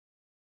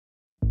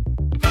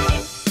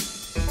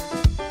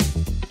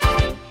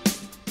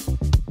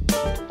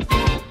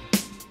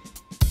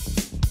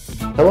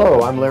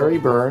Hello, I'm Larry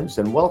Burns,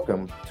 and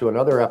welcome to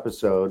another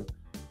episode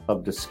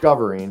of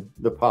Discovering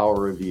the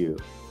Power of You.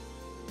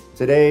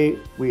 Today,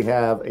 we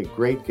have a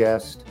great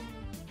guest,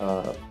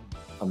 a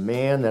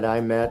man that I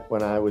met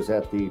when I was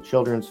at the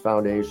Children's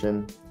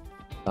Foundation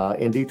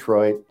in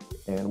Detroit,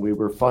 and we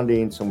were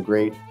funding some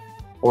great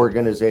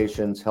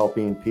organizations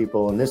helping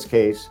people, in this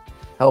case,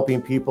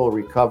 helping people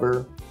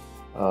recover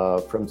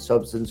from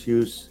substance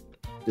use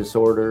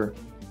disorder.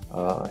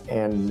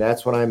 And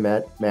that's when I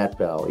met Matt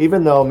Bell.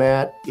 Even though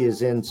Matt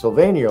is in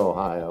Sylvania,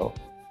 Ohio,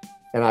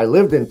 and I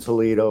lived in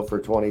Toledo for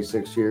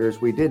 26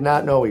 years, we did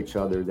not know each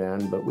other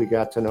then, but we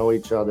got to know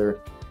each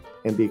other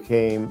and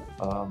became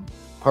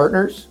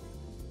partners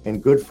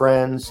and good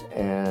friends.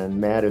 And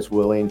Matt is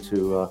willing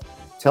to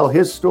tell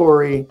his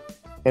story,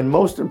 and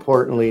most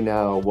importantly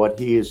now, what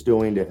he is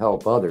doing to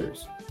help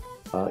others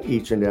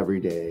each and every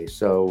day.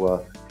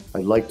 So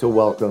I'd like to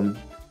welcome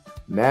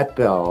Matt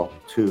Bell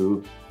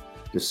to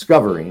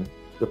Discovering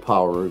the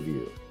Power of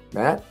You.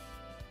 Matt?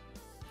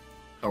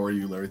 How are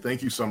you, Larry?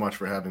 Thank you so much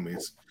for having me.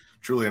 It's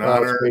truly an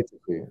honor. It's great to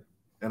see you.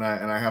 And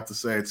I have to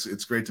say,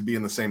 it's great to be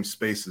in the same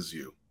space as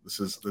you.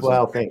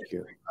 Thank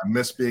you. I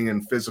miss being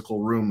in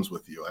physical rooms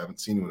with you. I haven't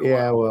seen you in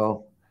a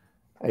while.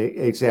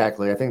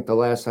 Exactly. I think the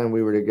last time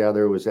we were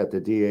together was at the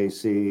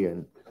DAC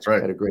and That's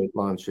right. Had a great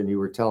lunch, and you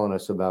were telling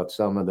us about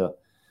some of the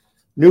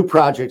new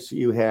projects that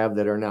you have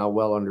that are now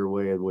well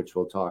underway, which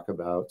we'll talk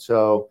about.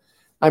 So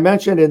I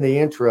mentioned in the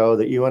intro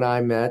that you and I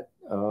met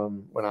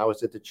when I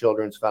was at the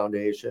Children's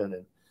Foundation,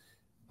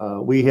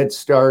 and we had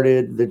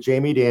started the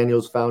Jamie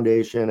Daniels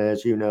Foundation,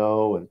 as you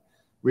know, and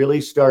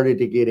really started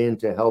to get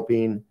into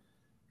helping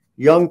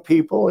young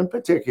people in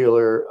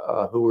particular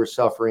who were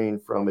suffering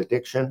from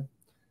addiction,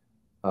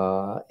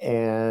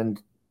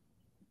 and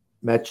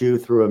met you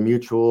through a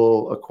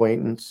mutual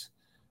acquaintance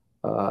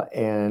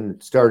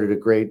and started a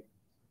great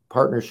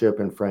partnership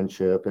and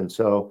friendship. And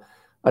so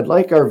I'd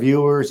like our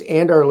viewers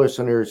and our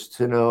listeners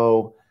to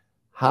know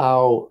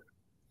how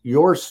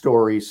your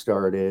story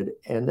started,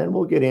 and then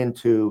we'll get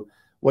into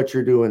what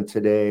you're doing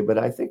today. But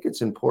I think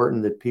it's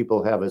important that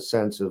people have a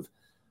sense of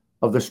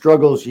the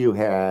struggles you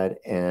had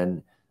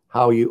and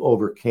how you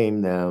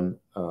overcame them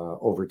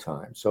over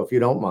time. So if you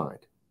don't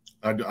mind.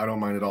 I don't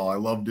mind at all. I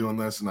love doing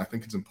this, and I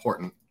think it's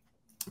important.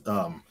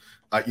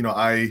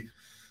 I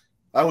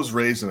was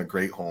raised in a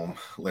great home,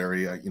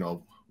 Larry.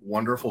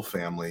 Wonderful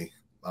family.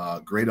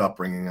 Great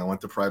upbringing. I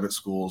went to private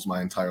schools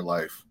my entire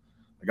life.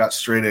 I got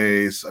straight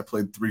A's. I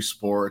played 3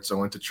 sports. I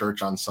went to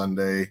church on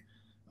Sunday.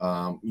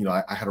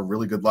 I had a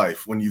really good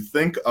life. When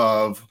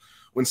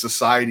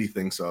society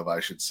thinks of, I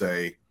should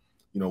say,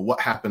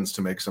 what happens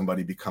to make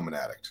somebody become an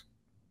addict?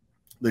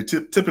 They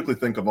typically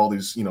think of all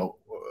these,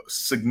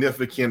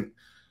 significant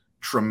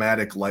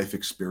traumatic life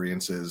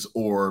experiences,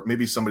 or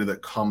maybe somebody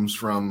that comes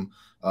from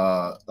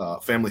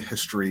family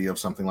history of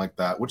something like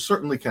that, which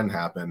certainly can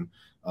happen.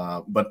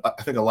 But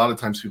I think a lot of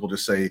times people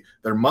just say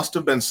there must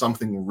have been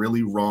something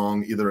really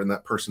wrong, either in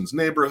that person's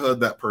neighborhood,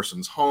 that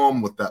person's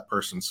home, with that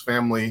person's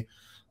family.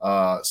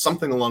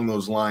 Something along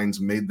those lines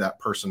made that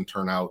person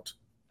turn out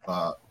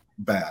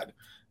bad.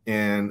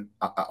 And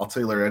I'll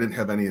tell you, Larry, I didn't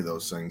have any of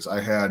those things.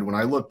 When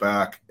I look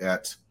back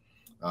at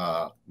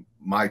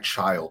my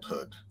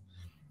childhood,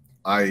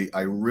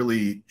 I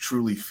really,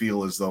 truly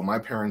feel as though my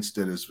parents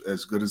did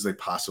as good as they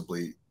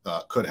possibly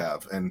could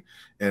have.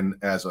 And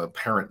as a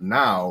parent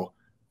now,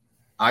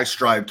 I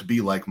strive to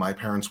be like my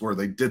parents were.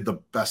 They did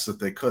the best that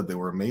they could. They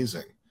were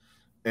amazing.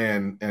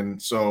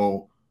 And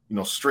so,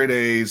 straight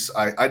A's.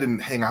 I didn't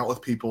hang out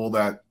with people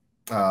that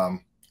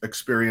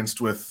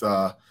experienced with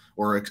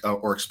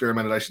or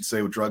experimented, I should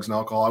say, with drugs and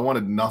alcohol. I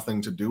wanted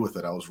nothing to do with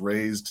it. I was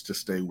raised to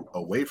stay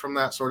away from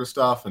that sort of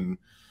stuff. And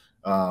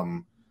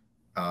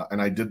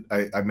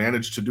I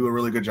managed to do a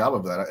really good job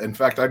of that. In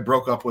fact, I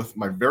broke up with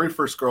my very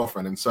first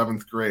girlfriend in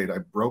 7th grade. I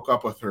broke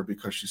up with her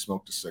because she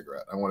smoked a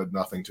cigarette. I wanted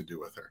nothing to do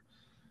with her.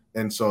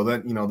 And so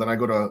then I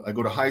go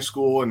to high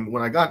school. And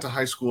when I got to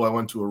high school, I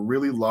went to a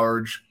really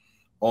large,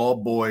 all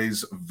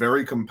boys,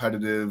 very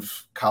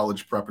competitive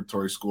college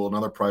preparatory school,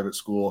 another private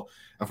school.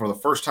 And for the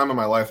first time in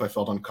my life, I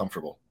felt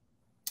uncomfortable.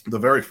 The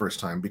very first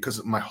time,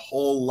 because my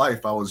whole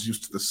life I was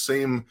used to the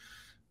same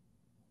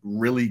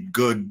really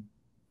good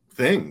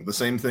thing, the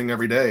same thing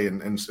every day.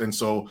 And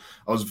so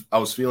I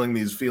was feeling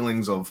these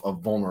feelings of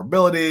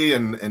vulnerability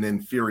and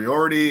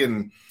inferiority.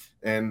 And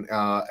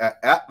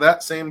at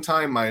that same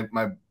time,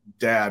 my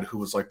dad, who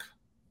was like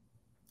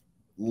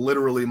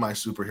literally my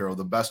superhero,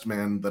 the best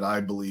man that I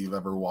believe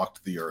ever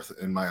walked the earth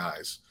in my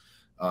eyes,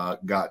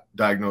 got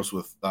diagnosed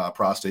with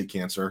prostate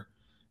cancer,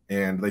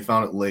 and they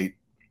found it late,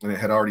 and it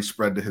had already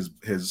spread to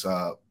his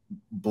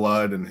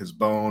blood and his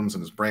bones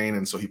and his brain.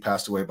 And so he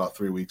passed away about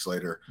 3 weeks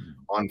later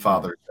on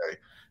Father's Day.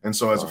 And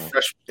so as a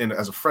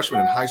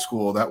freshman in high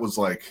school, that was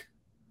like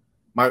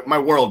my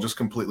world just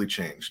completely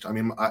changed. I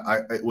mean,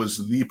 it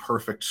was the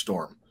perfect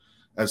storm.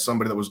 As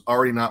somebody that was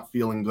already not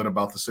feeling good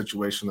about the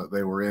situation that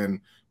they were in,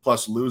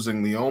 plus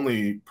losing the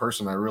only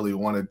person I really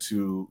wanted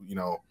to,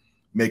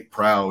 make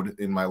proud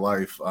in my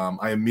life,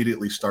 I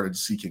immediately started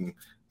seeking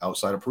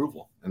outside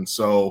approval. And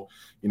so,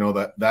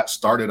 that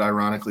started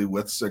ironically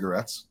with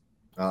cigarettes,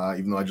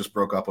 even though I just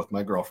broke up with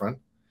my girlfriend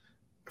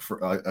for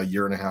a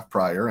year and a half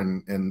prior.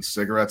 And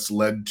cigarettes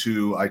led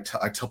to, I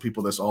tell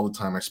people this all the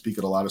time. I speak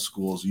at a lot of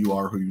schools. You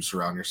are who you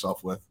surround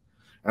yourself with.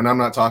 And I'm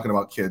not talking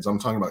about kids. I'm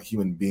talking about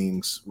human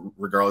beings,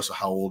 regardless of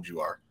how old you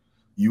are.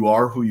 You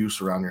are who you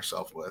surround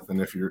yourself with.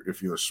 And if you're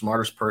the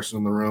smartest person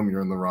in the room,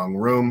 you're in the wrong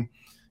room.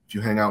 If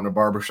you hang out in a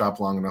barbershop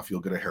long enough, you'll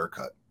get a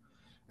haircut.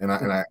 And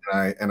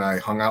I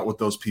hung out with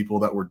those people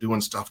that were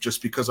doing stuff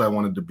just because I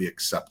wanted to be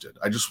accepted.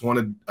 I just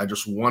wanted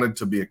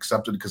to be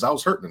accepted because I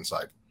was hurting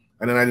inside.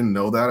 And then I didn't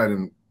know that. I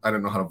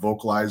didn't know how to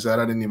vocalize that.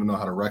 I didn't even know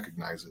how to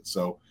recognize it.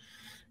 So,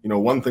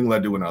 one thing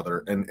led to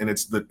another. And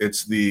it's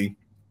the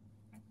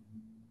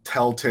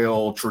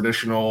telltale,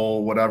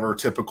 traditional, whatever,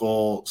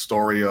 typical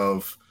story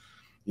of,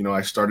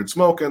 I started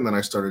smoking, then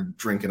I started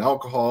drinking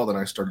alcohol, then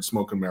I started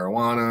smoking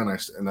marijuana,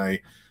 and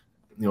I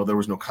there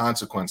was no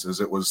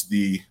consequences. It was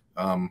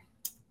I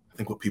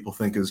think what people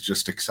think is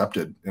just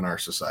accepted in our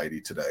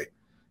society today.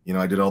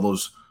 I did all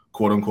those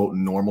quote unquote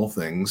normal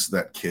things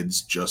that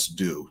kids just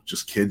do,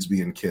 just kids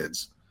being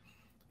kids.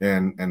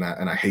 And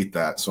I hate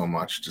that so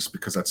much, just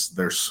because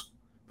there's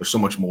so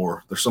much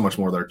more. There's so much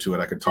more there to it.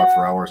 I could talk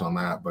for hours on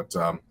that, but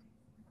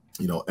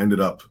ended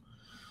up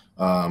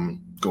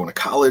going to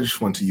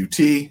college, went to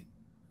UT,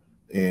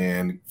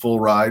 and full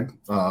ride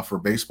for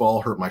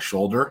baseball, hurt my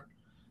shoulder.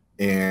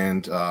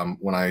 And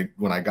when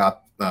I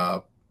got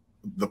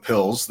the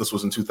pills, this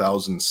was in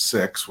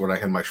 2006, when I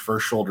had my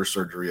first shoulder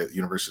surgery at the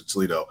University of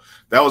Toledo.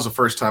 That was the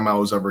first time I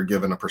was ever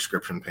given a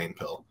prescription pain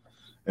pill.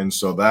 And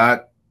so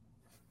that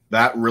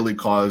really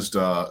caused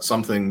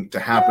something to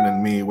happen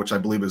in me, which I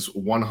believe is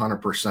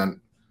 100%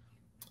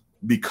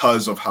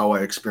 because of how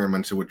I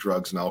experimented with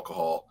drugs and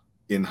alcohol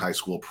in high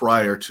school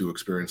prior to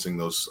experiencing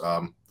those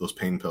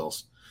pain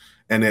pills.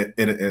 And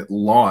it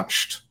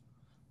launched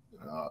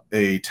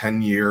a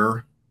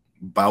 10-year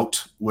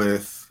bout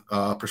with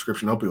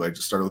prescription opioids.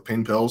 It started with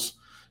pain pills,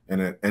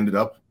 and it ended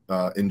up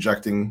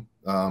injecting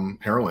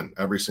heroin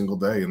every single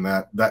day. And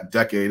that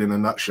decade, in a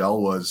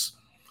nutshell, was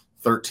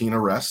 13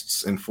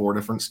 arrests in 4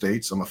 different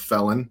states. I'm a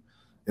felon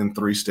in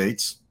 3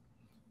 states.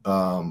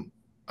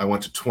 I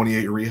went to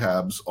 28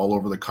 rehabs all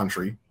over the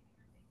country.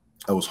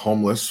 I was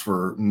homeless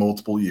for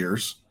multiple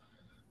years.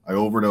 I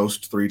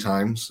overdosed 3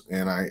 times,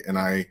 and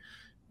I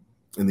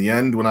in the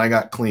end, when I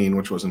got clean,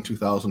 which was in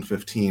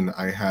 2015,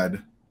 I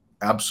had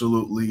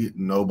absolutely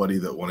nobody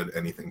that wanted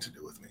anything to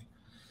do with me.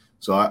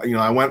 So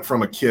I went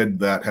from a kid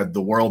that had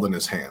the world in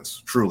his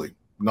hands, truly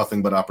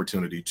nothing but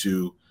opportunity,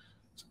 to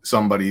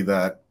somebody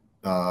that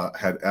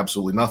had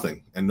absolutely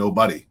nothing and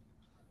nobody,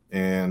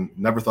 and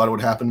never thought it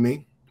would happen to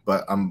me.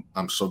 But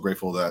I'm so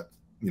grateful that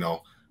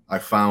I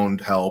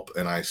found help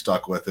and I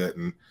stuck with it,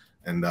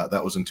 and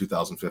that was in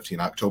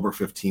 2015, October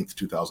 15th,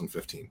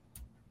 2015.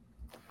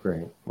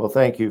 Great. Well,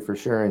 thank you for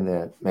sharing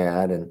that,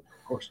 Matt. And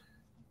of course.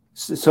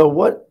 So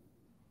what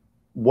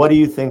do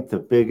you think the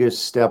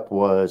biggest step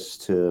was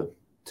to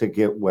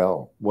get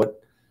well? What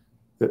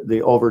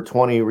the over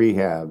 20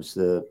 rehabs,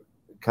 the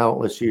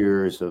countless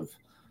years of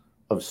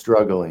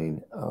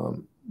struggling,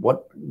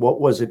 what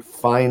was it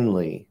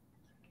finally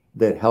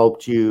that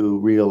helped you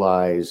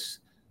realize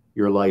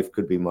your life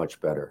could be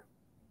much better?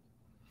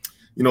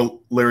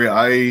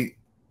 Larry,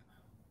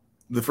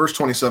 the first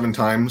 27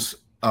 times,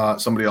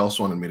 somebody else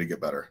wanted me to get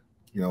better,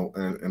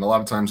 and a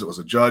lot of times it was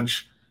a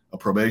judge, a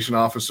probation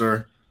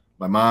officer,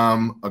 my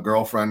mom, a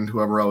girlfriend,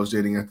 whoever I was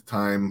dating at the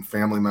time,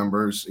 family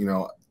members.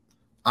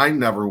 I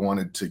never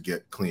wanted to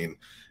get clean.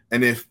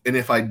 And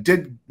if I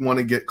did want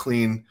to get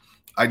clean,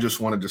 I just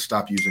wanted to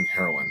stop using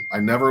heroin. I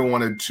never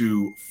wanted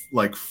to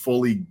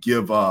fully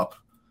give up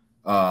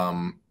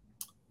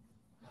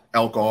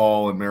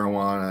alcohol and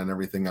marijuana and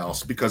everything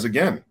else, because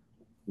again,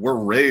 we're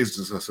raised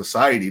as a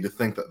society to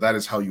think that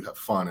is how you have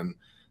fun.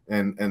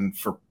 And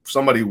for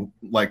somebody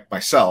like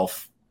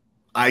myself,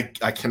 I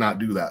cannot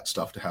do that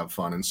stuff to have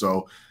fun. And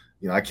so,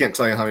 I can't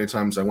tell you how many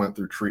times I went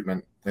through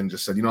treatment and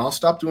just said, I'll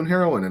stop doing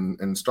heroin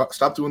and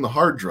stop doing the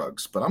hard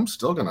drugs, but I'm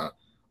still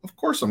of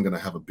course I'm going to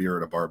have a beer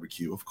at a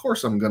barbecue. Of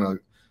course I'm going to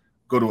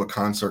go to a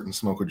concert and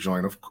smoke a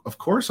joint. Of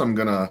course I'm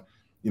going to,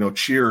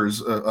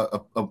 cheers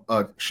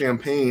a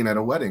champagne at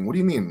a wedding. What do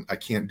you mean I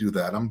can't do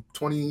that? I'm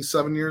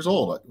 27 years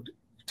old. You're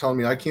telling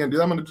me I can't do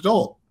that? I'm an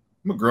adult.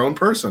 I'm a grown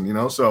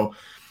person, So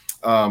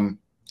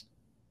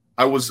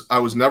I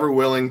was never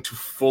willing to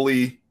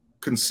fully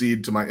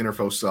concede to my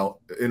innermost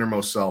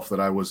self that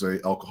I was an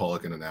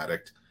alcoholic and an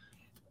addict.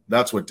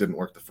 That's what didn't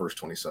work the first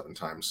 27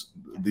 times.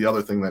 The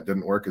other thing that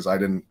didn't work is I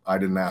didn't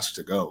ask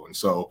to go. And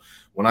so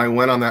when I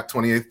went on that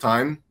 28th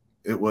time,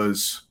 it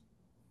was,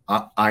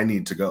 I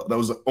need to go. That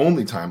was the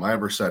only time I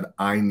ever said,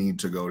 I need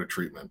to go to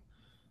treatment.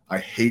 I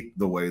hate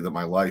the way that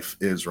my life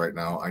is right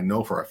now. I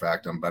know for a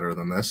fact I'm better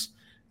than this,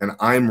 and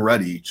I'm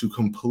ready to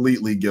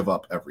completely give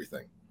up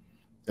everything.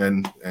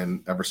 And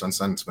ever since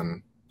then, it's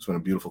been a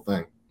beautiful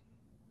thing.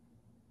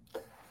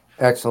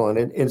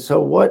 Excellent. And so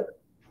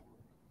what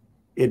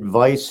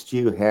advice do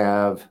you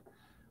have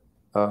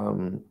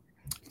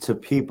to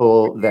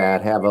people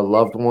that have a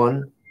loved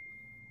one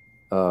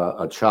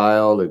a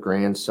child, a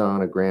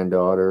grandson, a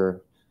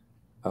granddaughter,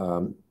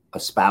 a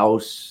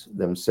spouse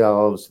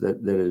themselves that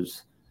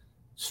is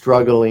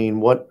struggling,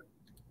 what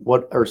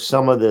are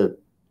some of the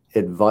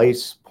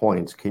advice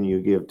points can you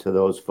give to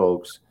those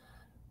folks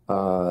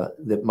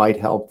that might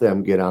help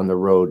them get on the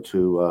road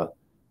to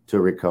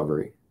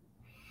recovery?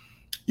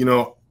 You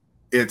know,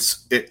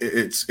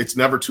 it's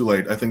never too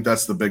late. I think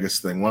that's the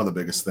biggest thing. One of the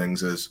biggest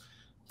things is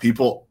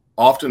people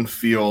often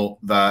feel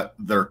that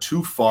they're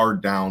too far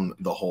down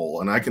the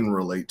hole, and I can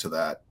relate to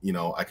that. You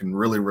know, I can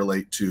really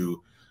relate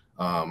to,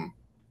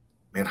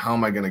 man, how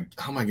am I gonna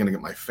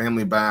get my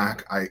family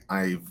back?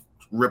 I've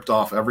ripped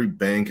off every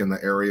bank in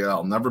the area.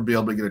 I'll never be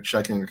able to get a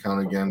checking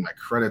account again. My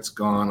credit's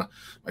gone.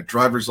 My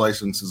driver's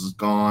license is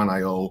gone.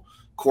 I owe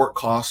court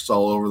costs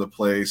all over the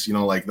place. You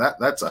know, like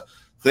that's a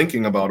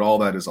thinking about all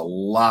that is a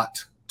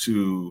lot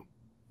to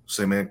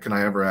say, man, can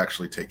I ever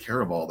actually take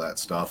care of all that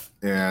stuff?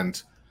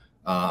 And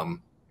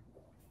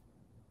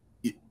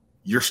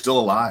you're still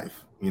alive,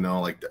 you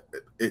know, like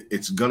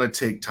it's going to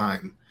take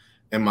time.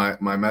 And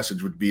my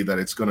message would be that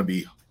it's going to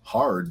be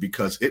hard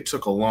because it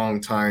took a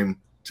long time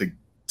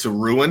to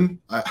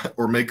ruin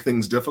or make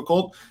things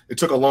difficult. It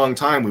took a long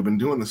time. We've been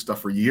doing this stuff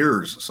for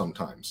years,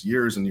 sometimes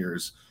years and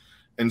years.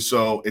 And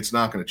so it's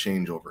not going to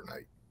change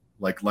overnight.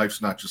 Like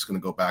life's not just going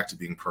to go back to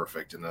being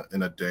perfect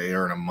in a day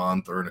or in a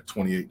month or in a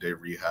 28-day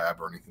rehab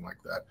or anything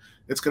like that.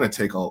 It's going to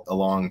take a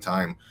long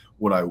time.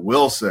 What I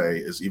will say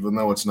is, even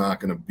though it's not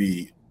going to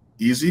be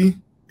easy,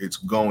 it's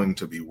going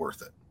to be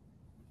worth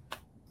it.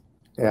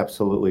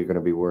 Absolutely going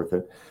to be worth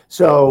it.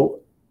 So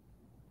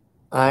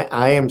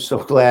I am so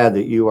glad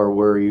that you are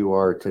where you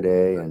are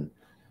today, and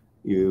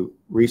you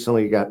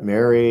recently got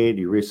married.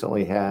 You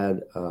recently had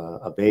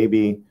a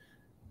baby,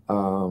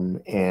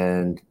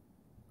 and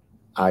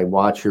I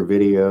watch your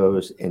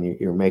videos, and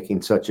you're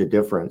making such a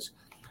difference.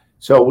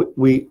 So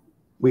we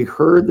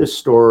heard the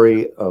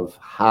story of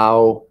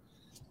how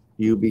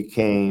you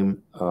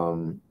became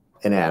an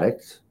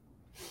addict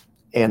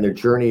and the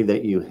journey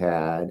that you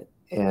had,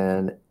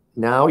 and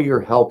now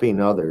you're helping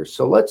others.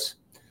 So let's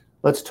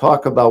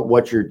talk about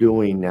what you're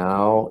doing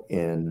now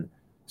in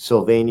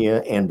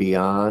Sylvania and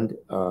beyond,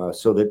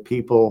 so that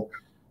people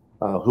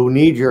who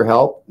need your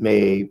help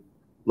may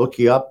look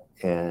you up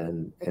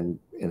and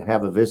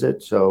have a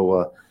visit.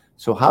 So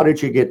how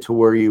did you get to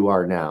where you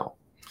are now?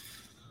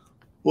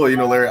 Well, you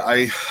know,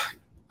 Larry,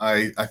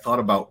 I thought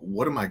about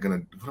what am I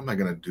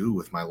gonna do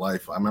with my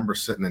life. I remember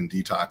sitting in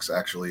detox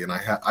actually, and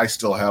I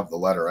still have the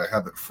letter. I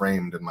have it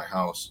framed in my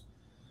house,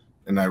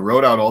 and I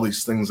wrote out all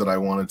these things that I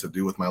wanted to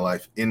do with my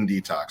life in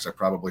detox. I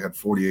probably had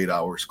 48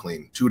 hours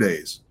clean, 2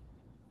 days,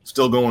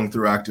 still going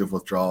through active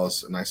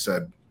withdrawals. And I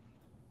said,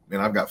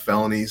 man, I've got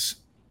felonies.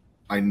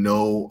 I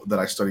know that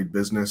I studied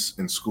business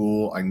in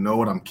school. I know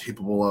what I'm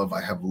capable of.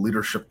 I have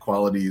leadership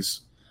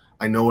qualities.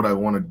 I know what I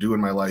want to do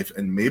in my life.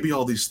 And maybe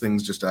all these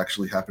things just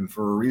actually happen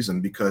for a reason,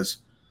 because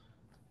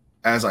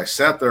as I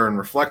sat there and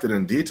reflected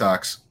in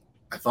detox,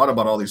 I thought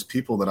about all these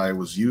people that I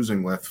was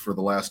using with for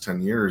the last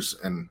 10 years,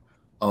 and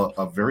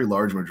a very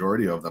large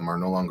majority of them are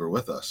no longer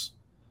with us.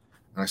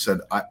 And I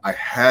said, I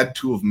had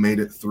to have made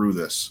it through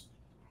this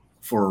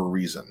for a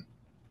reason.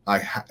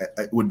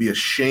 It would be a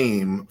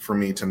shame for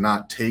me to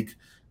not take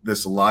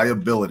this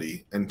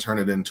liability and turn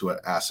it into an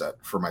asset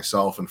for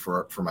myself and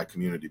for my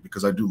community,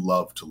 because I do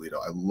love Toledo.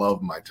 I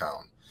love my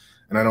town,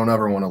 and I don't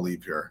ever want to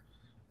leave here.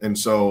 And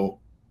so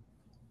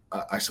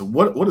I said,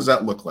 what does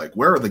that look like?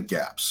 Where are the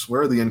gaps?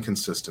 Where are the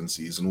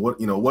inconsistencies? And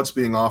what's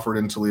being offered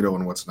in Toledo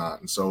and what's not?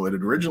 And so it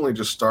had originally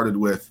just started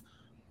with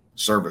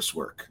service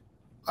work.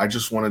 I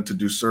just wanted to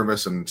do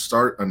service and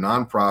start a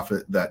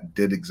nonprofit that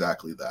did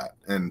exactly that.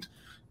 And,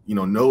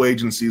 no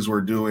agencies were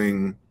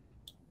doing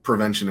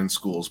prevention in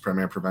schools,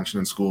 primary prevention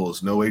in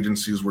schools. No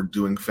agencies were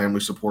doing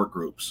family support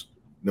groups.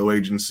 No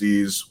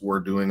agencies were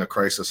doing a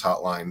crisis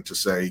hotline to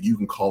say, you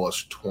can call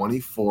us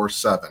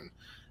 24/7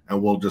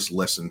 and we'll just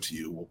listen to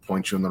you. We'll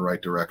point you in the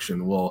right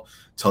direction. We'll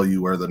tell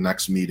you where the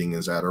next meeting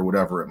is at or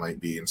whatever it might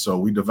be. And so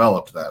we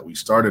developed that. We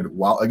started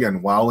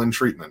while in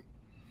treatment,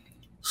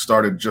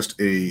 started just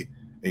a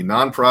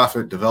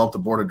nonprofit, developed a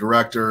board of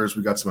directors.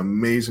 We got some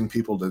amazing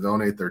people to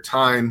donate their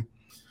time.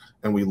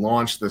 And we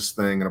launched this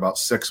thing in about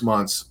 6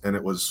 months. And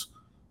it was,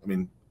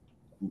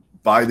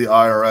 by the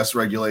IRS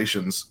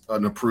regulations,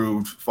 an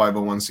approved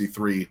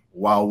 501c3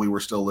 while we were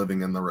still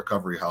living in the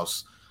recovery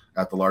house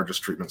at the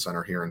largest treatment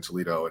center here in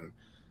Toledo.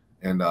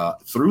 And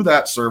through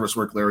that service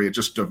work, Larry, it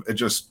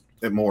morphed,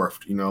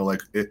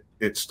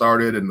 it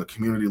started and the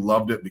community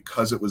loved it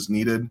because it was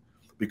needed,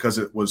 because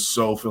it was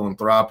so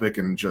philanthropic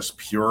and just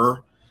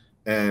pure.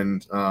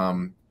 And,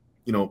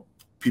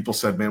 people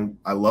said, man,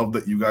 I love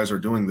that you guys are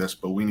doing this,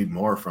 but we need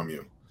more from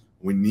you.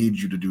 We need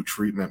you to do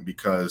treatment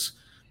because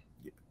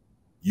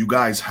you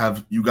guys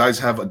have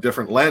a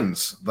different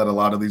lens that a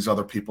lot of these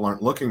other people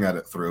aren't looking at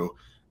it through.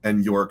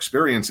 And your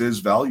experience is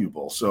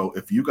valuable. So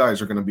if you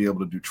guys are going to be able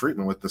to do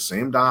treatment with the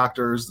same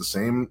doctors, the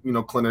same,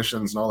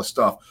 clinicians and all this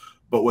stuff,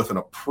 but with an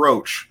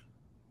approach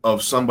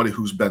of somebody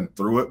who's been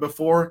through it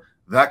before,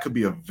 that could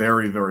be a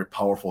very, very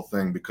powerful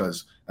thing,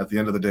 because at the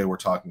end of the day, we're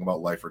talking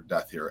about life or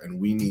death here, and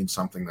we need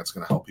something that's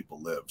going to help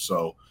people live.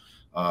 So,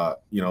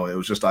 it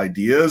was just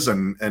ideas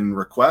and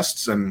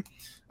requests, and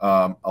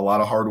a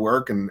lot of hard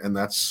work, and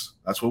that's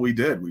what we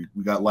did. We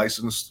got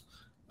licensed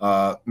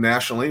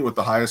nationally with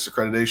the highest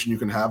accreditation you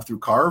can have through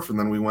CARF, and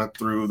then we went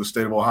through the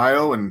state of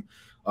Ohio, and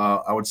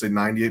I would say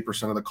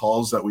 98% of the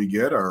calls that we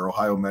get are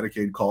Ohio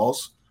Medicaid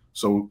calls.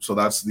 So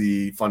that's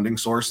the funding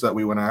source that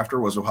we went after,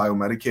 was Ohio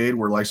Medicaid.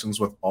 We're licensed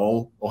with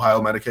all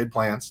Ohio Medicaid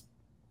plans,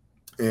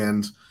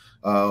 and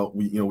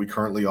we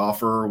currently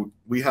offer.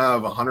 We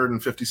have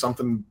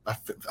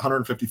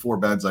 154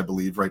 beds, I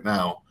believe, right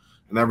now,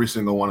 and every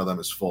single one of them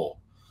is full.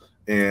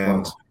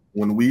 And wow.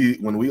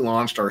 when we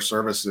launched our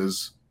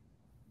services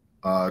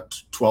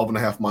 12 and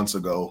a half months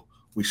ago,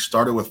 we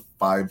started with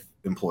 5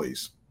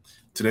 employees.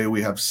 Today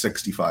we have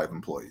 65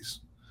 employees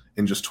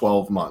in just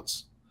 12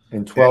 months.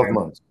 In 12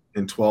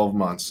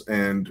 months.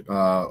 And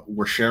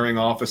we're sharing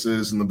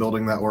offices in the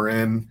building that we're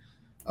in.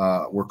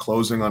 We're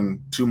closing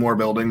on 2 more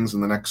buildings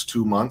in the next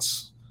 2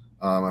 months.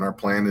 And our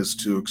plan is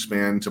to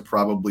expand to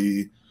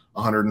probably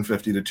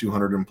 150 to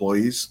 200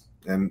 employees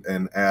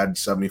and add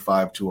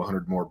 75 to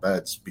 100 more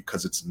beds,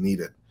 because it's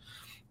needed.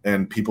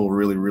 And people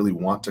really, really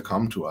want to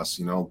come to us.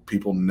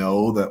 People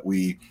know that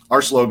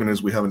our slogan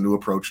is, we have a new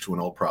approach to an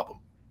old problem.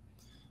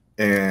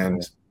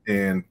 And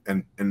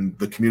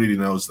the community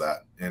knows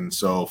that. And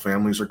so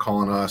families are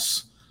calling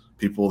us,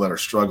 people that are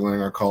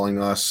struggling are calling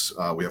us.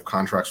 We have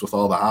contracts with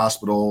all the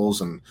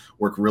hospitals and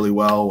work really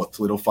well with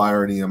Toledo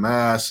Fire and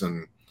EMS.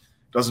 And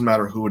it doesn't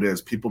matter who it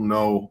is. People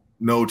know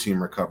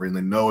Team Recovery, and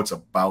they know it's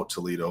about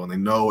Toledo, and they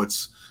know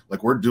it's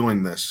like, we're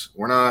doing this.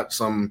 We're not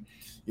some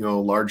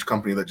large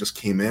company that just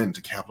came in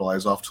to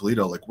capitalize off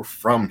Toledo. Like, we're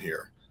from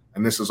here,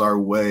 and this is our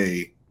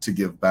way to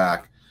give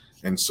back.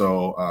 And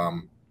so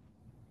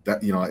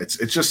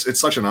it's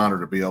such an honor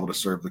to be able to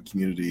serve the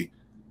community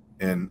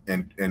and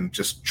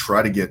just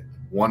try to get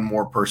one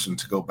more person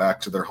to go back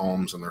to their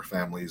homes and their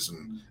families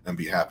and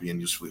be happy and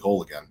usefully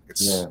whole again.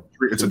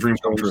 It's a dream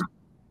come true.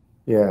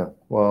 Yeah.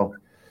 Well,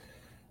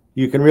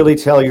 you can really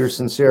tell your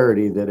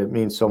sincerity, that it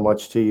means so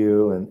much to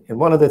you. And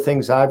one of the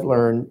things I've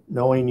learned,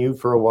 knowing you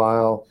for a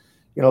while,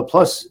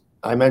 plus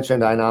I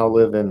mentioned I now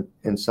live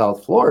in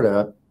South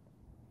Florida.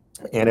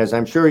 And as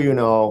I'm sure you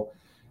know,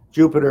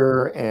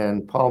 Jupiter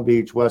and Palm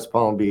Beach, West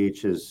Palm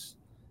Beach has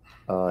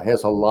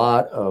a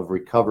lot of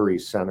recovery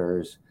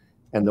centers.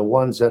 And the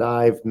ones that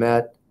I've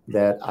met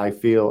that I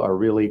feel are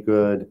really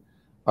good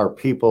are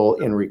people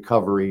in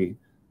recovery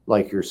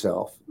like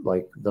yourself,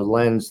 like the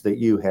lens that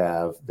you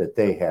have, that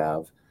they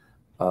have.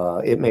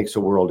 It makes a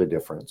world of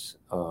difference.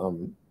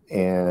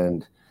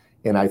 And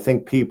I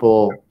think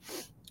people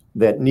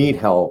that need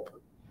help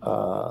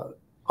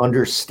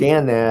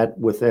understand that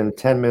within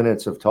 10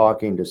 minutes of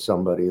talking to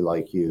somebody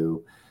like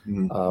you,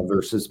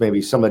 versus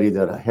maybe somebody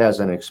that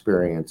hasn't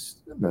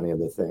experienced many of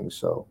the things.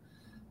 So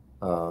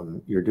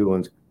you're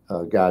doing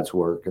God's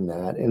work in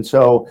that. And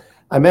so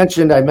I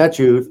mentioned I met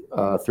you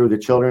through the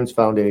Children's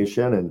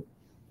Foundation, and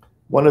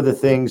one of the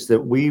things that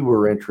we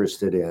were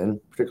interested in,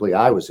 particularly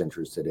I was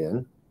interested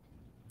in,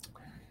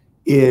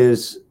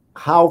 is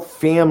how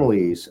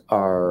families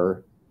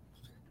are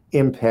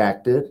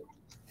impacted.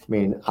 I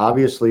mean,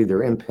 obviously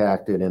they're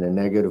impacted in a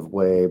negative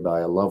way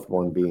by a loved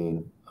one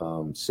being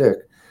sick,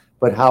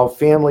 but how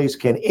families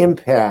can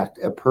impact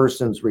a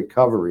person's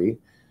recovery.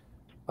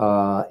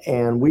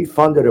 And we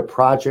funded a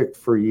project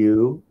for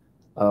you,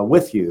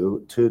 with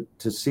you,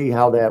 to see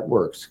how that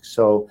works.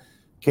 So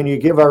can you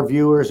give our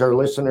viewers, our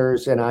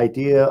listeners, an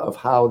idea of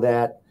how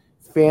that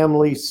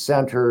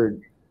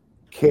family-centered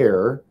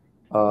care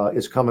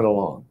is coming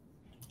along?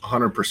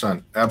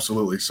 100%.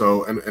 Absolutely.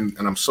 So, and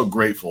I'm so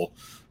grateful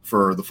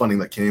for the funding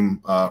that came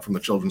from the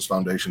Children's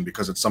Foundation,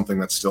 because it's something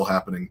that's still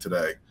happening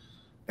today.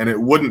 And it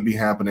wouldn't be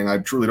happening. I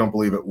truly don't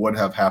believe it would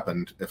have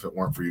happened if it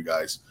weren't for you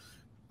guys.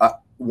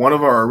 One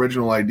of our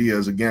original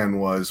ideas, again,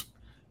 was,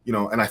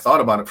 and I thought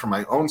about it from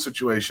my own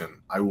situation.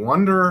 I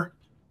wonder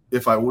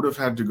if I would have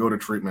had to go to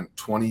treatment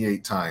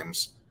 28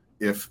 times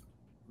if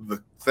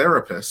the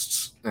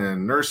therapists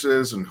and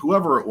nurses and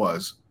whoever it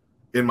was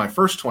in my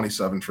first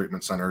 27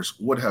 treatment centers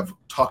would have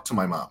talked to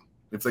my mom.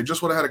 If they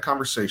just would have had a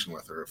conversation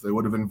with her, if they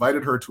would have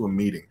invited her to a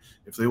meeting,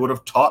 if they would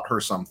have taught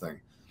her something,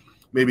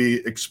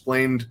 maybe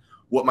explained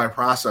what my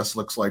process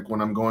looks like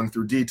when I'm going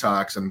through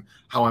detox, and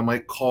how I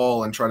might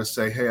call and try to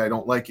say, hey, I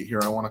don't like it here,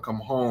 I want to come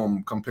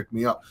home, come pick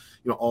me up.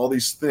 All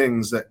these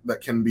things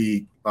that can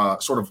be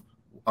sort of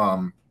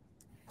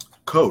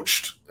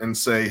coached, and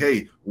say,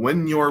 hey,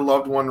 when your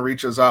loved one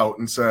reaches out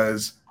and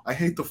says, I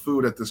hate the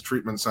food at this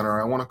treatment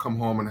center, I want to come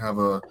home and have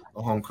a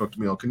home cooked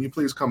meal, can you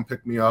please come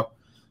pick me up?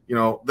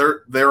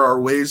 There are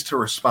ways to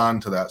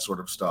respond to that sort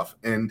of stuff.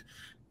 And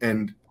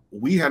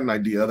we had an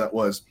idea that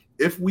was,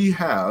 if we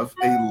have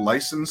a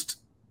licensed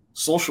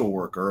social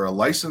worker, a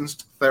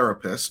licensed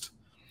therapist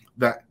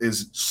that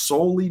is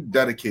solely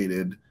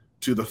dedicated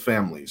to the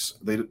families,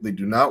 they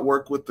do not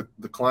work with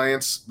the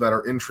clients that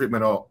are in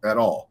treatment at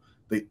all.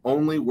 They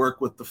only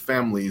work with the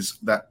families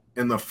that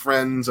and the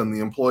friends and the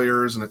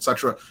employers and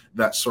etc.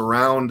 that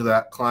surround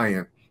that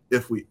client,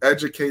 if we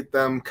educate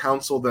them,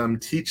 counsel them,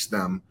 teach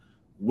them,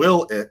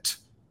 will it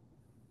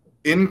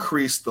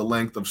increase the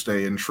length of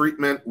stay in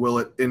treatment? Will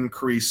it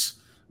increase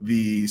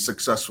the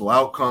successful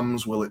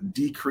outcomes? Will it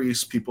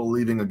decrease people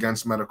leaving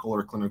against medical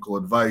or clinical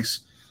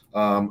advice?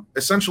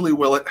 Essentially,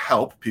 will it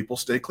help people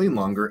stay clean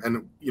longer?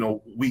 And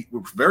we're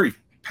very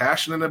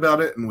passionate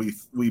about it, and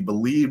we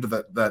believed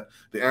that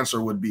the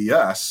answer would be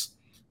yes,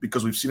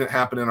 because we've seen it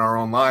happen in our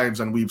own lives,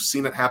 and we've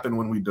seen it happen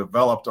when we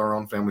developed our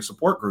own family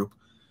support group.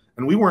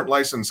 And we weren't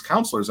licensed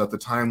counselors at the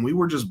time. We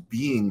were just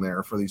being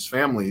there for these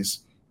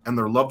families, and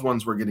their loved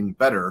ones were getting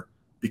better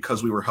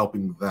because we were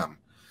helping them.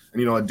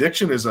 And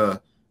addiction is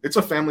it's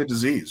a family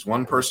disease.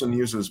 One person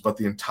uses, but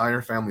the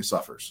entire family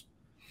suffers.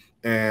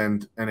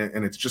 And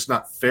it's just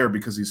not fair,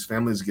 because these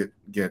families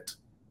get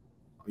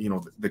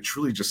they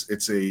truly just,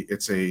 it's a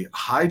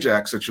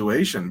hijack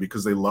situation,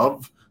 because they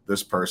love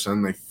this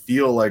person. They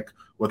feel like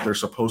what they're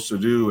supposed to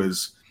do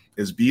is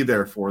be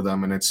there for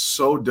them. And it's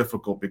so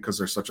difficult, because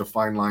there's such a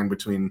fine line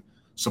between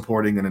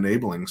supporting and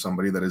enabling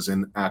somebody that is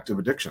in active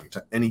addiction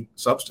to any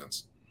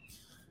substance.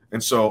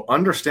 And so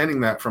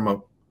understanding that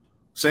from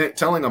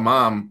telling a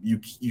mom,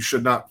 you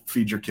should not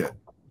feed your kid,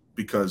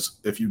 because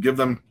if you give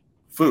them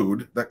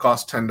food that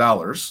costs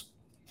 $10,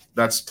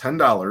 that's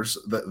 $10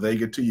 that they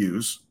get to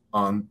use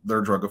on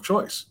their drug of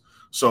choice.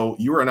 So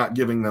you are not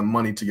giving them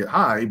money to get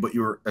high, but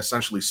you're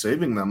essentially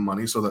saving them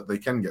money so that they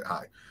can get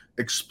high.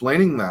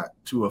 Explaining that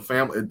to a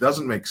family, it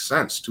doesn't make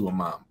sense to a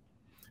mom.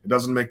 It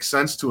doesn't make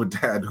sense to a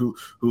dad who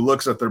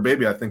looks at their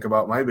baby. I think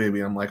about my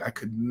baby. I'm like, I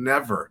could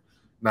never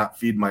not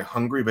feed my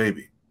hungry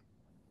baby.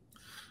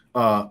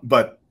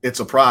 But it's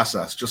a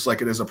process, just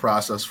like it is a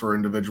process for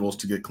individuals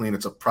to get clean.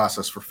 It's a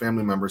process for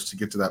family members to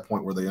get to that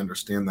point where they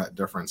understand that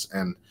difference.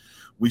 And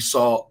we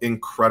saw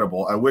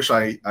incredible. I wish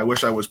I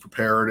was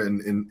prepared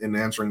in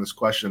answering this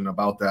question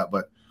about that.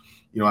 But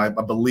I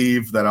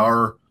believe that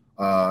our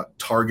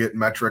target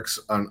metrics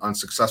on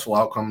successful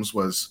outcomes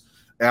was,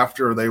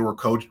 after they were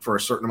coached for a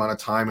certain amount of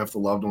time, if the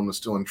loved one was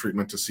still in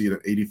treatment, to see it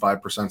at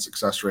 85%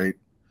 success rate.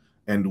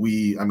 And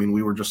we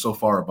were just so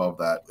far above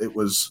that.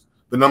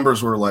 The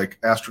numbers were like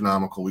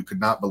astronomical. We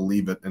could not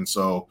believe it. And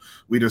so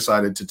we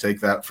decided to take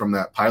that from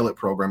that pilot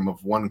program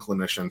of one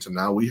clinician to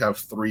now we have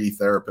 3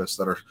 therapists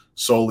that are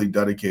solely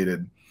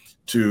dedicated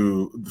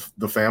to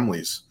the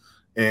families.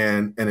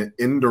 And it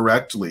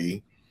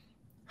indirectly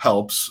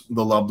helps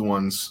the loved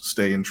ones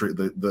stay in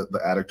treatment,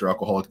 the addict or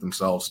alcoholic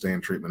themselves stay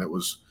in treatment. It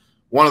was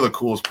one of the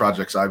coolest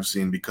projects I've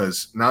seen,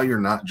 because now you're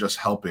not just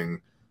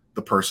helping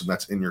the person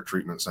that's in your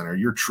treatment center.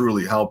 You're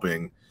truly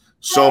helping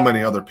so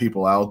many other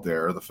people out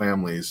there, the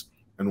families.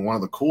 And one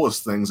of the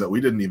coolest things that we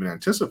didn't even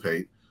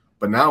anticipate,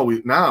 but now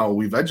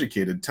we've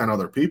educated 10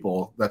 other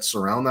people that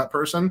surround that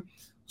person.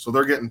 So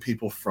they're getting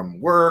people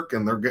from work,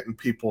 and they're getting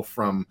people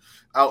from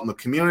out in the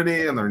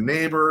community, and their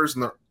neighbors,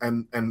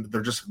 and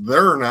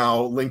they're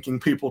now linking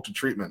people to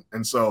treatment.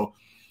 And so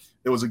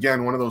it was,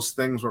 again, one of those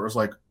things where it was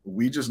like,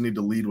 we just need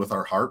to lead with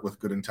our heart, with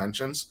good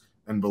intentions,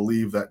 and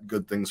believe that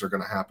good things are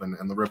going to happen.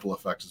 And the ripple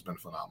effect has been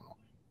phenomenal.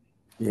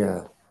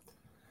 Yeah.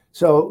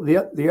 So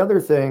the other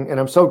thing,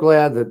 and I'm so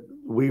glad that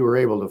we were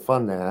able to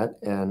fund that,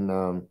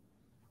 and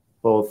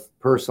both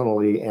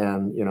personally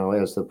and,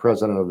 as the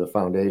president of the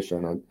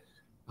foundation,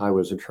 I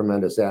was a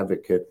tremendous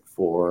advocate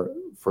for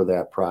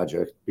that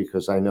project,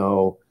 because I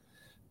know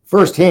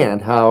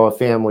firsthand how a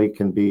family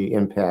can be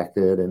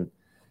impacted. And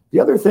the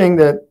other thing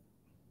that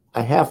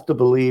I have to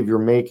believe you're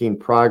making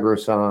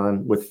progress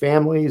on with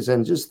families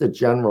and just the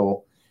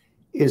general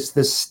is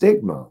the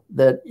stigma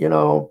that,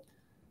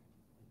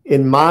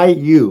 in my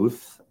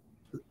youth,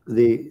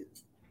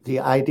 the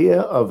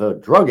idea of a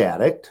drug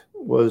addict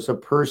was a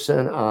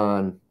person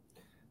on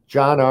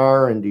John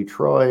R. in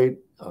Detroit,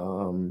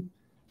 and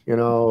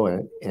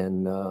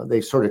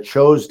they sort of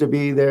chose to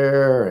be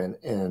there,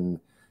 and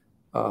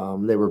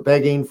they were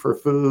begging for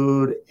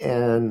food.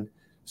 And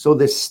so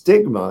this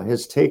stigma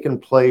has taken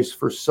place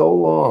for so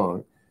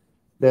long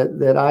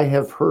that I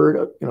have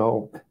heard,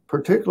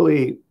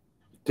 particularly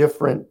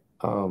different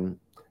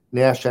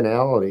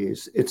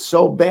nationalities. It's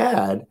so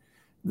bad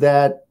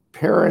that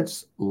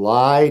parents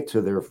lie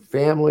to their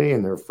family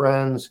and their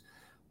friends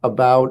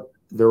about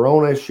their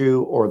own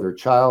issue or their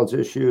child's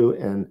issue.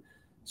 And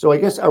so I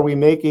guess, are we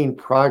making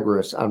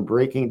progress on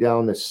breaking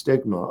down the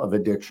stigma of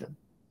addiction?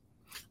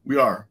 We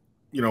are.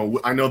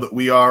 I know that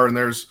we are, and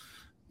there's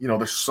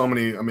so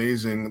many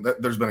amazing,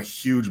 there's been a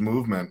huge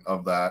movement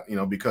of that,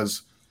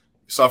 because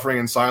suffering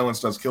in silence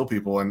does kill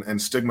people, and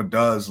stigma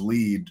does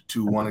lead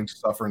to wanting to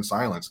suffer in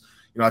silence.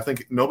 I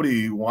think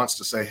nobody wants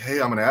to say,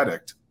 hey, I'm an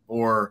addict,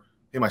 or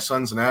hey, my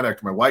son's an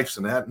addict, my wife's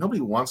an addict.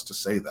 Nobody wants to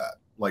say that.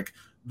 Like,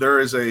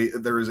 there is a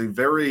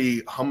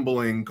very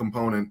humbling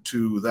component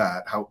to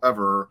that.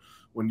 However,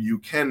 when you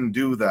can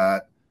do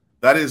that,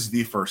 that is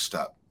the first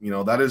step.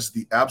 That is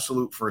the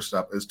absolute first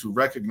step, is to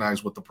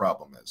recognize what the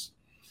problem is,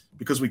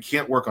 because we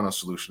can't work on a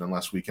solution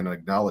unless we can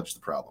acknowledge the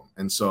problem.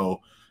 And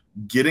so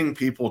getting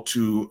people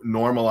to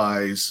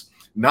normalize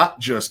not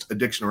just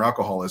addiction or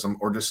alcoholism,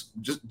 or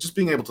just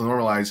being able to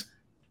normalize,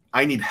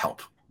 I need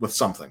help with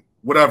something,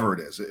 whatever it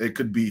is. It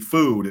could be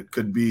food, it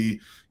could be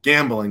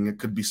gambling, it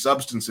could be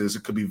substances,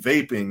 it could be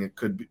vaping, it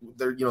could be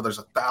there. There's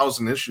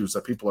 1,000 issues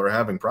that people are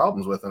having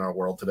problems with in our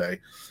world today.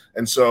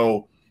 And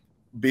so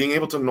being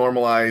able to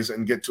normalize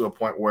and get to a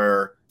point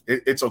where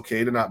it's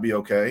okay to not be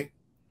okay.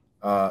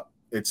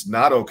 It's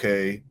not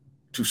okay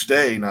to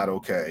stay not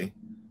okay.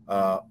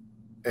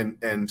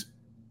 And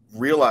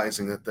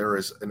realizing that there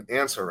is an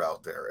answer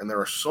out there, and there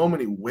are so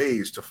many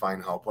ways to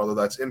find help, whether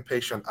that's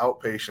inpatient,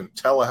 outpatient,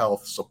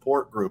 telehealth,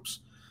 support groups,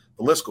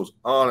 the list goes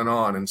on and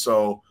on. And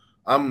so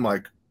I'm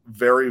like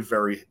very,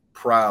 very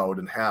proud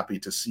and happy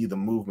to see the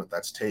movement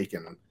that's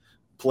taken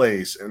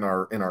place in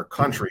our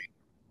country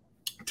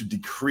to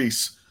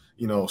decrease,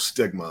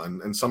 stigma.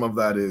 And some of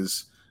that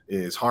is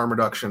harm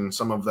reduction.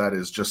 Some of that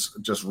is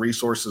just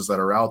resources that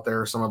are out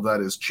there. Some of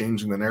that is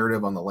changing the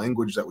narrative on the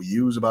language that we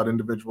use about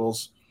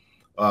individuals.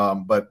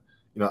 But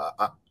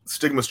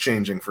stigma's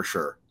changing for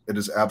sure. It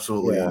is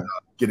absolutely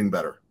getting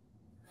better.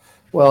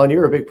 Well, and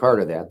you're a big part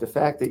of that. The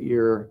fact that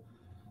you're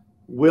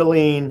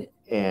willing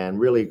and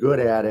really good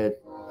at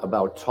it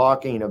about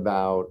talking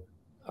about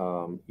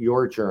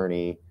your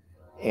journey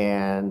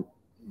and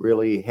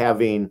really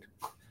having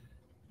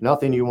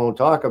nothing you won't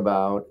talk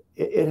about,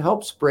 it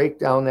helps break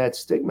down that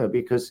stigma,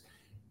 because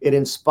it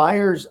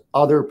inspires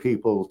other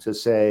people to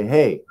say,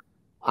 hey,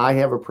 I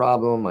have a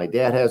problem. My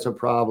dad has a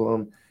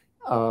problem.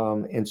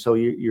 And so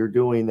you're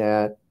doing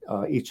that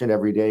each and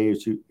every day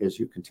as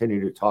you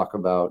continue to talk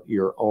about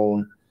your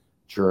own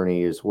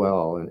journey as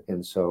well.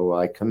 And so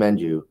I commend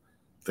you,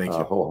 Thank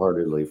you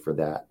wholeheartedly for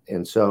that.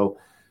 And so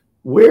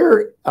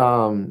where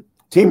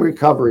Team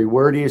Recovery,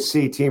 where do you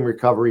see Team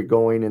Recovery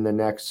going in the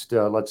next,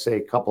 let's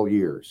say, couple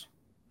years?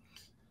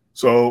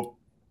 So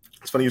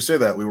it's funny you say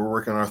that. We were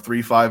working on our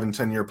 3, 5, and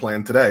 10-year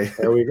plan today.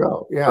 There we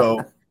go. Yeah.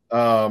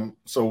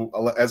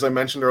 So as I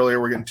mentioned earlier,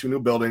 we're getting 2 new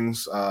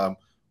buildings.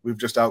 We've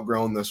just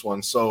outgrown this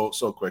one so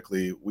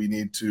quickly. We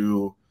need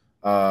to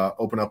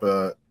open up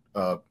a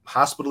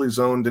hospitally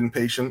zoned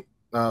inpatient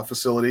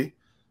facility.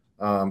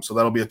 So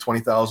that'll be a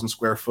 20,000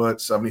 square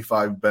foot,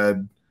 75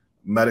 bed,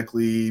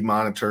 medically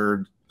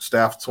monitored,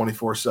 staffed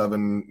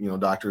 24/7,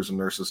 doctors and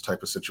nurses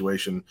type of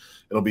situation.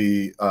 It'll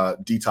be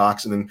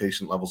detox and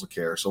inpatient levels of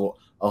care. So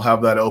I'll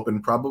have that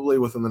open probably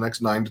within the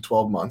next 9 to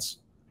 12 months.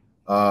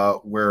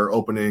 We're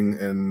opening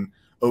an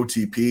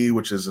OTP,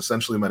 which is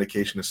essentially a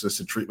medication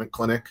assisted treatment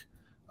clinic.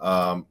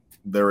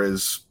 There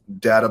is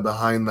data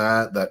behind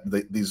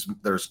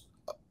there's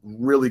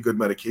really good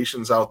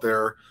medications out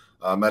there.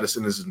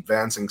 Medicine is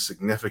advancing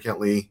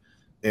significantly,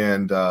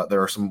 and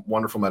there are some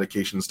wonderful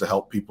medications to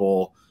help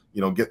people,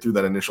 get through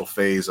that initial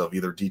phase of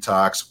either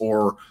detox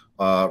or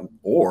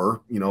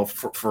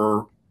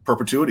for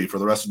perpetuity for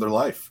the rest of their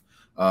life.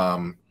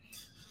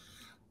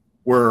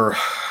 We're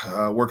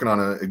working on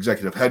an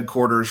executive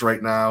headquarters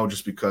right now,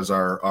 just because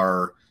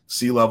our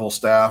C-level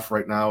staff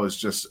right now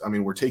is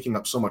we're taking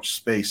up so much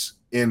space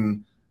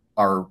in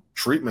our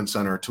treatment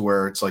center to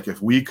where it's like,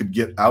 if we could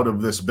get out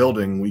of this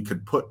building, we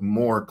could put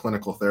more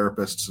clinical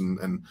therapists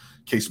and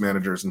case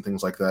managers and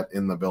things like that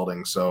in the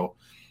building. So,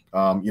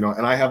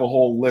 and I have a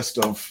whole list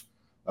of,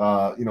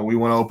 we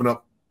want to open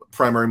up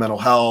primary mental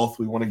health.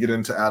 We want to get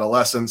into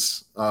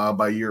adolescence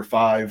by year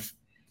 5.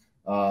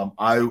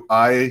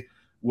 I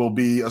will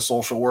be a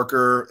social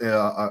worker,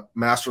 a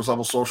master's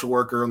level social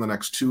worker in the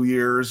next 2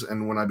 years.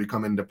 And when I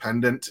become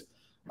independent,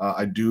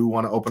 I do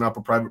want to open up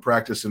a private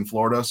practice in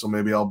Florida. So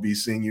maybe I'll be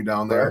seeing you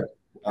down there.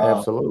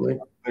 Absolutely.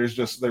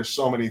 There's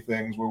so many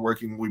things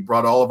we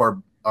brought all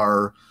of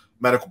our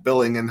medical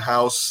billing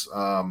in-house.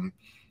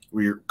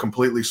 We're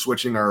completely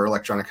switching our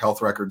electronic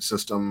health record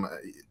system.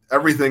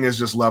 Everything is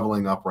just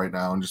leveling up right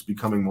now and just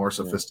becoming more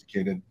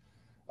sophisticated.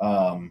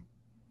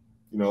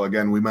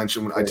 Again, we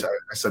mentioned, I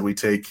said we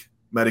take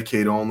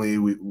Medicaid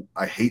only.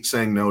 I hate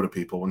saying no to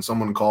people. When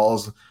someone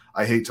calls,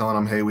 I hate telling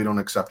them, hey, we don't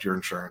accept your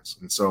insurance.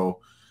 And so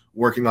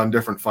working on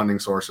different funding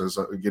sources,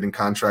 getting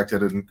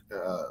contracted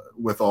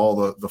with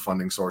all the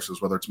funding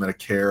sources, whether it's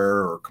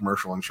Medicare or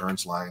commercial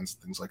insurance lines,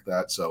 things like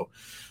that. So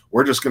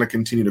we're just going to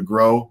continue to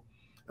grow,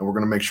 and we're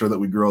going to make sure that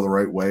we grow the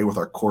right way with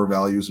our core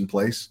values in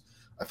place.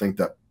 I think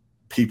that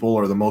people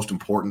are the most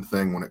important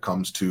thing when it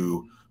comes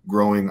to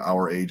growing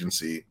our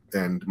agency.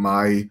 And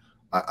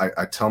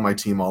I tell my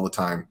team all the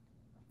time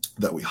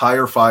that we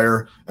hire,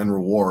 fire, and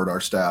reward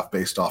our staff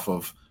based off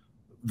of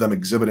them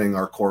exhibiting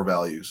our core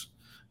values.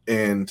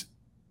 And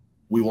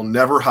we will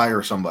never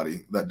hire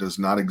somebody that does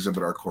not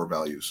exhibit our core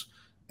values.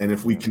 And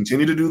if we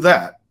continue to do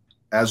that,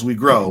 as we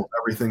grow,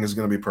 everything is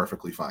going to be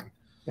perfectly fine.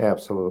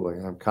 Absolutely.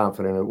 I'm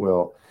confident it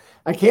will.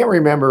 I can't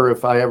remember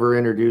if I ever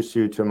introduced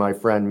you to my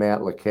friend,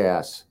 Matt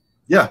Lacasse.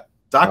 Yeah.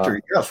 Dr.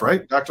 Yes,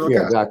 right? Dr. Lacasse.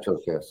 Yeah, Dr.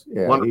 Lacasse.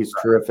 Yeah, wonderful. He's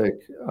terrific.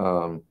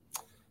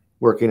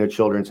 Working at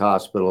Children's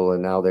Hospital,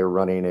 and now they're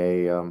running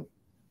a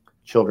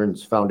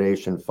Children's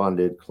Foundation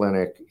funded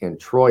clinic in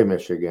Troy,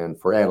 Michigan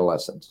for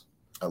adolescents.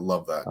 I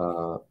love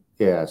that.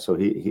 Yeah, so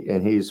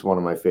he's one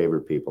of my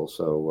favorite people.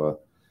 So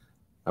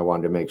I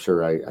wanted to make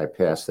sure I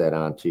pass that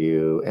on to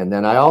you. And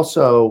then I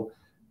also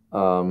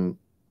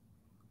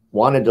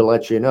wanted to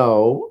let you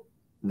know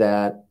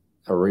that,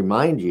 or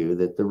remind you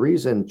that the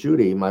reason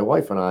Judy, my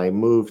wife, and I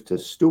moved to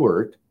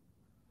Stuart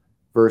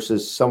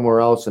versus somewhere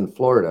else in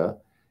Florida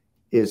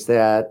is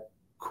that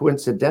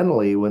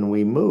coincidentally, when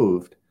we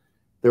moved,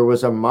 there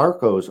was a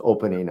Marco's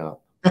opening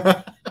up.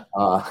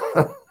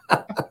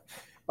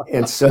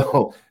 And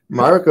so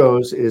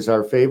Marco's is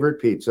our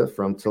favorite pizza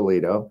from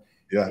Toledo.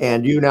 Yes.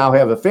 And you now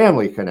have a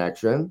family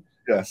connection.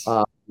 Yes.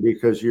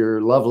 Because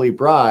your lovely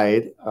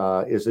bride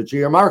is a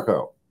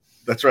Gianmarco.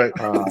 That's right.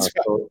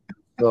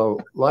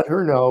 So let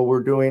her know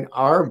we're doing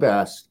our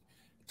best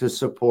to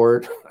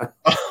support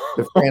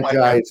the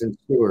franchise in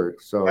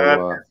Stuart.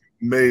 So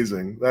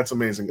amazing. That's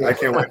amazing. Yeah. I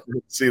can't wait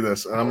to see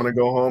this. And I'm going to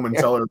go home and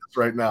tell her this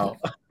right now.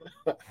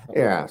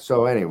 Yeah.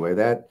 So anyway,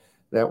 that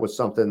was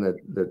something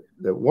that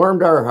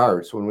warmed our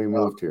hearts when we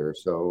moved here.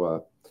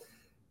 So,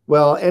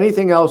 well,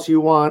 anything else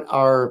you want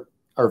our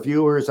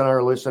viewers and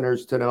our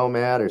listeners to know,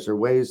 Matt? Is there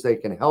ways they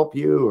can help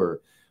you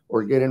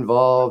or get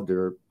involved,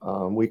 or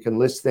we can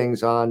list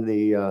things on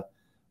the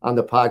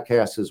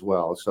podcast as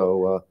well?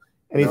 So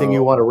anything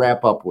you want to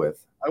wrap up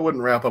with? I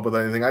wouldn't wrap up with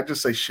anything. I'd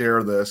just say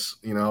share this.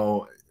 You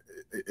know,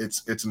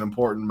 it's an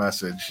important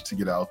message to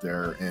get out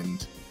there.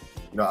 And,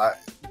 you know,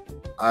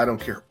 I don't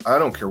care. I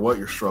don't care what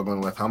you're struggling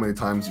with, how many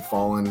times you've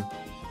fallen.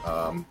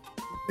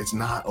 It's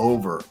not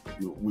over.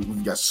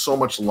 We've got so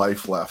much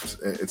life left.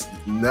 It's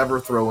never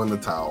throw in the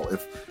towel.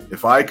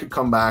 If I could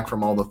come back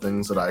from all the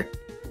things that I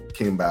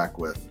came back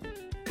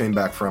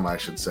from, I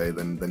should say,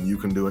 then you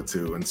can do it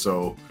too. And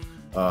so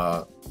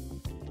I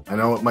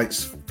know it might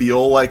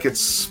feel like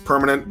it's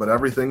permanent, but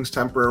everything's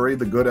temporary,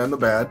 the good and the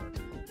bad.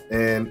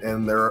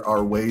 And there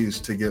are ways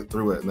to get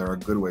through it, and there are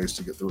good ways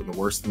to get through it. And the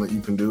worst thing that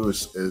you can do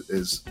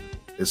is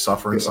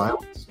suffer in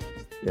silence.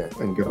 Yeah,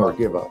 and give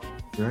up.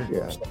 Right.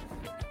 Yeah.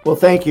 Well,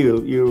 thank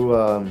you.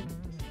 You,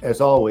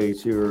 as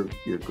always, you're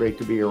great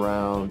to be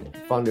around,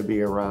 fun to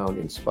be around,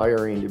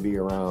 inspiring to be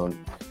around,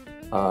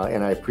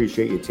 and I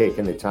appreciate you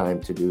taking the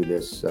time to do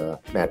this,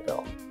 Matt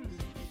Bell.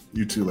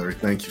 You too, Larry.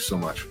 Thank you so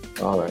much.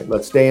 All right,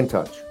 let's stay in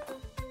touch.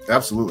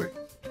 Absolutely.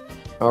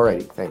 All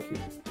right, thank you.